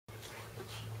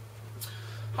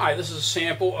Hi, this is a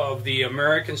sample of the Fender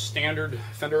American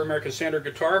Standard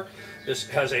guitar. This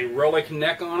has a relic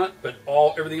neck on it, but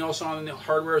everything else on the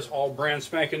hardware is all brand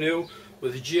spanking new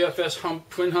with GFS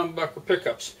twin humbucker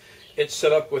pickups. It's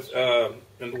set up with the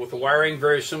wiring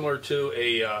very similar to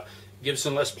a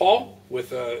Gibson Les Paul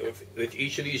with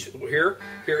each of these here.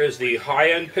 Here is the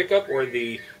high-end pickup or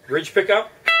the bridge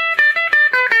pickup.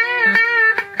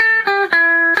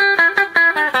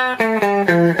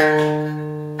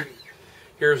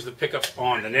 Here's the pickup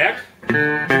on the neck.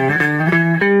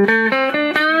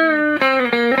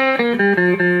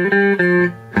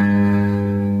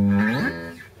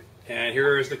 And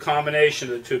here is the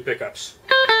combination of the two pickups.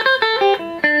 A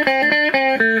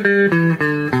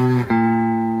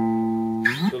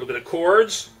little bit of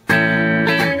chords.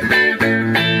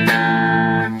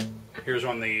 Here's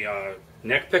on the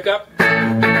neck pickup.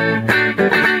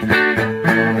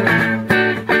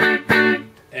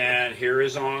 Here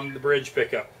is on the bridge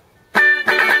pickup.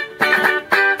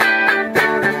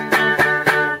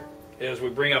 As we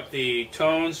bring up the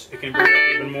tones, it can bring up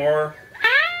even more.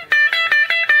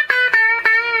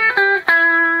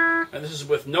 And this is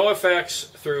with no effects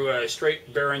through a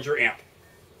straight Behringer amp.